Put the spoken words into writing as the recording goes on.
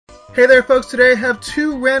Hey there folks, today I have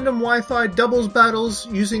two random Wi-Fi doubles battles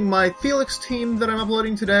using my Felix team that I'm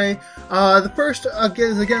uploading today. The first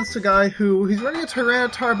is against a guy he's running a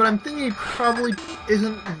Tyranitar, but I'm thinking he probably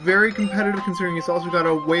isn't very competitive considering he's also got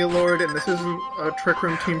a Wailord and this isn't a Trick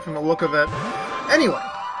Room team from the look of it. Anyway,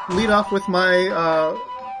 lead off with my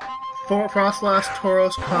Frostlass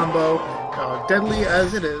Tauros combo, deadly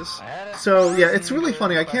as it is. So yeah, it's really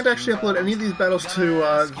funny. I can't actually upload any of these battles to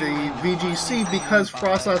the VGC because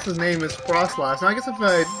Frostlass's name is Frostlass. Now I guess if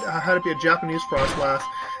I had it be a Japanese Frostlass,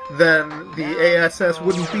 then the ASS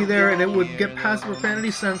wouldn't be there and it would get past the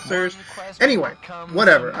profanity censors. Anyway,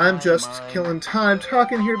 whatever. I'm just killing time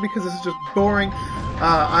talking here because this is just boring.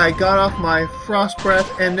 I got off my Frost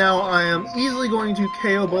Breath and now I am easily going to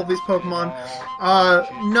KO both these Pokemon.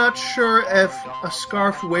 Not sure if a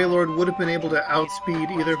Scarfed Wailord would have been able to outspeed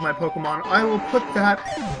either of my Pokemon. I will put that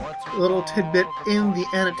little tidbit in the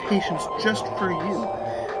annotations just for you.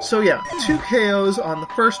 So yeah, 2 KOs on the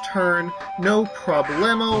first turn, no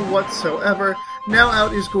problemo whatsoever. Now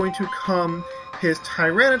out is going to come his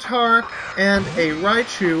Tyranitar and a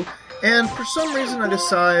Raichu, and for some reason I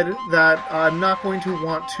decide that I'm not going to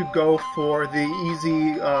want to go for the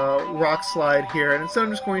easy Rock Slide here, and instead I'm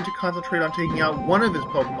just going to concentrate on taking out one of his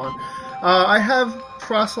Pokemon. I have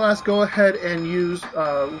Frostlass go ahead and use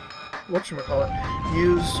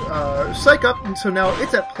Psych Up, and so now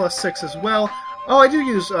it's at +6 as well. Oh, I do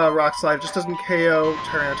use Rock Slide, it just doesn't KO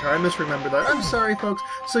Tyranitar. I misremembered that. I'm sorry, folks.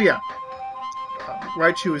 So yeah,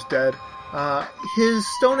 Raichu is dead. His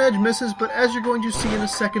Stone Edge misses, but as you're going to see in a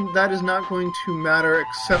second, that is not going to matter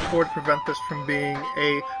except for to prevent this from being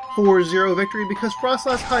a 4-0 victory, because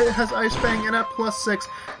Frostlass has Ice Fang, and at +6,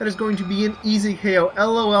 that is going to be an easy KO.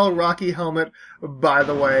 LOL Rocky Helmet, by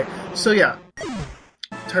the way. So yeah,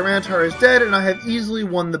 Tyranitar is dead, and I have easily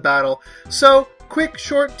won the battle. So, quick,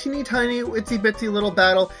 short, teeny tiny, itsy bitsy little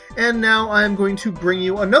battle, and now I'm going to bring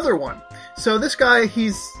you another one. So this guy,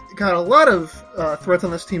 he's got a lot of threats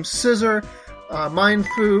on this team. Scizor,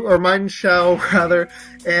 Mindshao rather,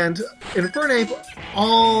 and Infernape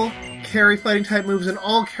all carry fighting type moves and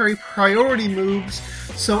all carry priority moves,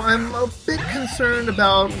 so I'm a bit concerned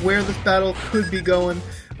about where this battle could be going.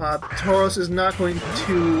 Tauros is not going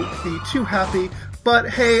to be too happy, but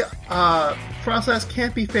hey, Frostlass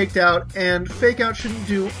can't be faked out, and fake out shouldn't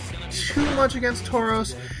do too much against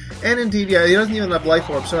Tauros. And indeed, yeah, he doesn't even have Life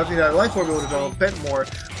Orb, so if he had Life Orb it would have done a bit more.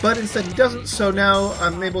 But instead he doesn't, so now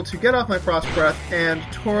I'm able to get off my Frost Breath, and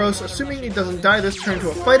Tauros, assuming he doesn't die this turn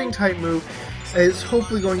to a fighting type move, is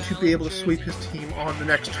hopefully going to be able to sweep his team on the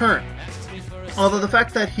next turn. Although the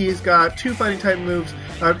fact that he's got two fighting type Pokemon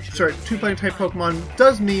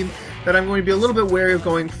does mean that I'm going to be a little bit wary of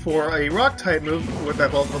going for a rock type move, with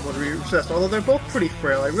that both of them would resist, although they're both pretty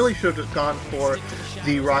frail. I really should have just gone for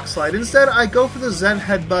the Rock Slide. Instead, I go for the Zen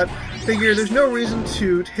Headbutt. Figure there's no reason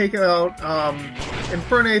to take out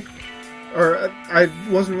Infernape, or I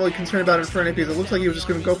wasn't really concerned about Infernape because it looks like he was just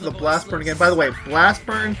going to go for the Blast Burn again. By the way, Blast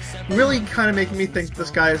Burn really kind of making me think this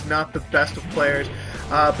guy is not the best of players.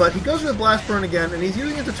 But he goes for the Blast Burn again, and he's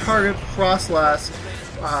using it to target Frostlass.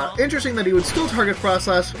 Interesting that he would still target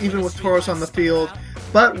Frostlass even with Tauros on the field,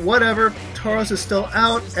 but whatever, Tauros is still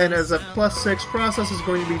out, and as a +6, Frostlass is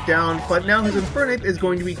going to be down, but now his Infernape is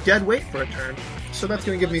going to be dead weight for a turn, so that's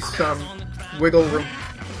going to give me some wiggle room.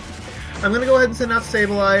 I'm going to go ahead and send out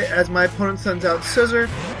Sableye as my opponent sends out Scizor.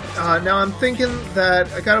 Now I'm thinking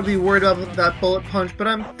that I gotta be worried about that Bullet Punch, but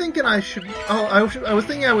I'm thinking I should. I was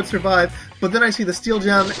thinking I would survive, but then I see the Steel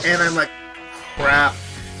Gem, and I'm like, crap.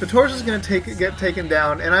 So Tauros is going to get taken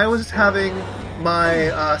down, and I was having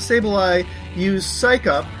my Sableye use Psych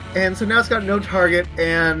Up, and so now it's got no target,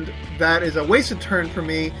 and that is a wasted turn for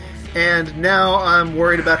me. And now I'm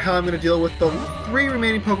worried about how I'm going to deal with the 3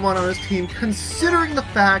 remaining Pokemon on his team, considering the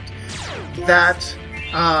fact that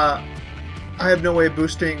I have no way of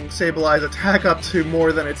boosting Sableye's attack up to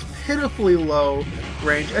more than its pitifully low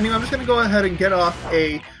range. Anyway, I'm just going to go ahead and get off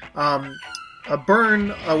a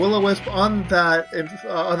burn, a Will-O-Wisp on that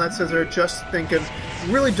Scizor, just thinking,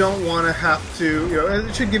 really don't want to have to,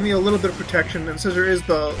 it should give me a little bit of protection, and Scizor is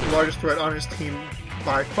the largest threat on his team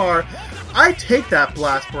by far. I take that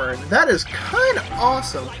Blast Burn. That is kind of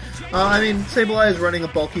awesome. I mean, Sableye is running a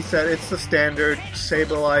bulky set. It's the standard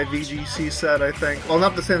Sableye VGC set, I think. Well,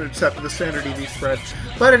 not the standard set, but the standard EV spread.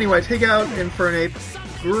 But anyway, take out Infernape.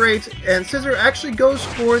 Great. And Scizor actually goes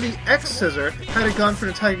for the X-Scissor. Had it gone for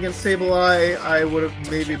an attack against Sableye, I would have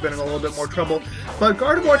maybe been in a little bit more trouble. But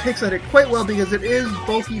Gardevoir takes that hit quite well because it is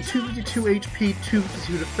bulky, 252 HP,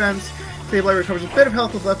 252 defense. Sableye recovers a bit of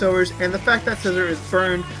health with leftovers, and the fact that Scizor is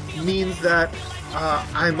burned means that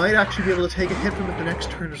I might actually be able to take a hit from it the next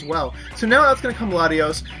turn as well. So now out's going to come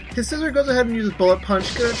Latios. His Scizor goes ahead and uses Bullet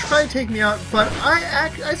Punch, going to try and take me out, but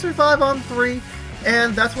I survive on 3,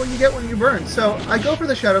 and that's what you get when you burn. So I go for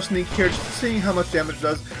the Shadow Sneak here, just seeing how much damage it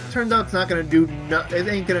does. Turns out it's not going to do it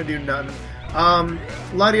ain't going to do nothing.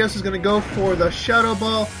 Latios is going to go for the Shadow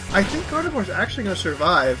Ball. I think Gardevoir is actually going to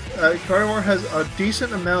survive. Gardevoir has a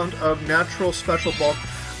decent amount of natural special bulk.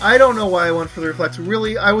 I don't know why I went for the Reflex.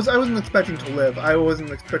 Really, I wasn't expecting to live. I wasn't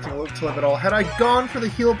expecting to live at all. Had I gone for the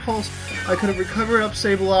Heal Pulse, I could have recovered up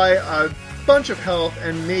Sableye, a bunch of health,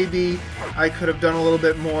 and maybe I could have done a little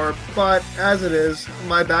bit more. But as it is,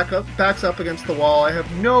 my back's up against the wall. I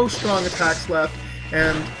have no strong attacks left.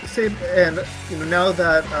 And you know, now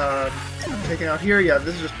that I'm taking out here, yeah,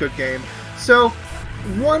 this is just a good game. So,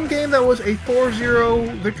 one game that was a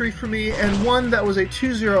 4-0 victory for me, and one that was a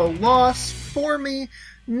 2-0 loss for me.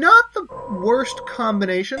 Not the worst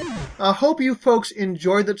combination. Hope you folks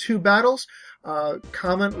enjoyed the 2 battles.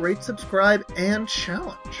 Comment, rate, subscribe, and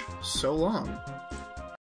challenge. So long.